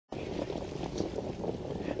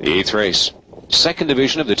The 8th race, 2nd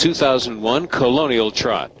division of the 2001 Colonial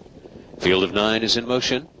Trot. Field of 9 is in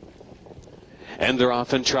motion. And they're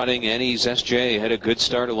off and trotting. Annie's SJ had a good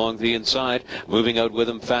start along the inside. Moving out with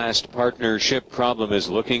him fast. Partnershipproblem is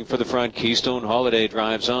looking for the front. Keystone Holiday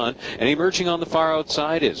drives on. And emerging on the far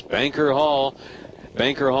outside is Banker Hall.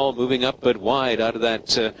 Banker Hall moving up but wide out of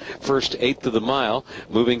that first eighth of the mile.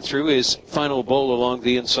 Moving through is Finalbowl along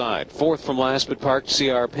the inside. 4th from last but parked,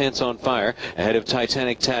 Cr Pants on Fire ahead of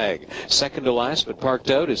Titanic Tag. 2nd to last but parked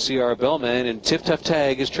out is Cr Bellman, and Tiff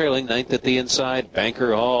Tag is trailing 9th at the inside.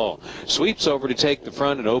 Banker Hall sweeps over to take the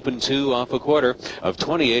front and open 2 off a quarter of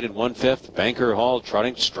 28 1/5. Banker Hall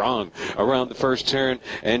trotting strong around the first turn,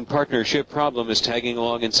 and Partnershipproblem is tagging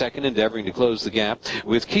along in second, endeavoring to close the gap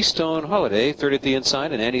with Keystone Holiday third at the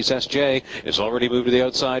inside, and Annie's SJ is already moved to the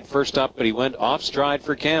outside first up, but he went off stride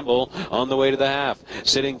for Campbell on the way to the half.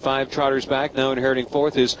 Sitting 5 trotters back, now inheriting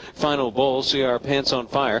 4th is Finalbowl. Cr Pants on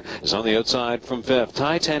Fire is on the outside from 5th.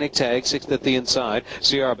 Titanic Tag 6th at the inside.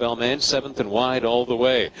 Cr Bellman 7th and wide all the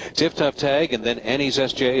way. Tiff Tag, and then Annie's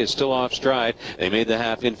SJ is still off stride. They made the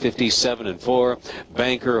half in 57 4.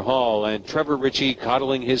 Banker Hall and Trevor Ritchie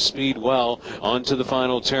coddling his speed well onto the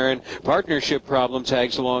final turn. Partnershipproblem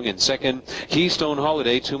tags along in second. Keystone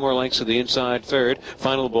Holiday 2 more lengths to the inside third.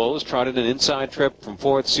 Finalbowl has trotted an inside trip from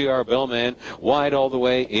 4th. Cr Bellman wide all the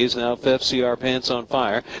way is now 5th. Cr Pants on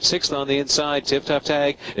Fire 6th on the inside. Tiff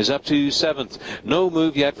Tag is up to 7th. No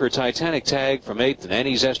move yet for Titanic Tag from 8th, and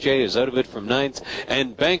Annie's SJ is out of it from 9th.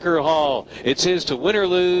 And Banker Hall, it's his to win or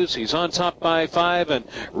lose. He's on top by 5, and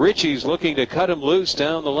Ritchie's looking to cut him loose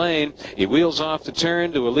down the lane. He wheels off the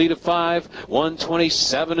turn to a lead of 5,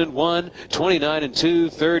 127 1, 29 2,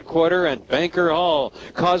 third quarter, and Banker Hall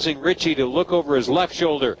causing Ritchie to look over his left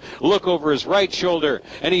shoulder, look over his right shoulder,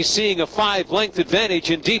 and he's seeing a 5-length advantage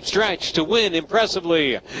in deep stretch to win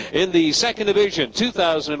impressively in the 2nd division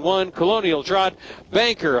 2001 Colonial Trot.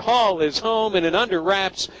 Banker Hall is home in an under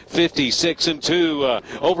wraps 56 2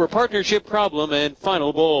 over Partnershipproblem and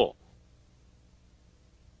Finalbowl.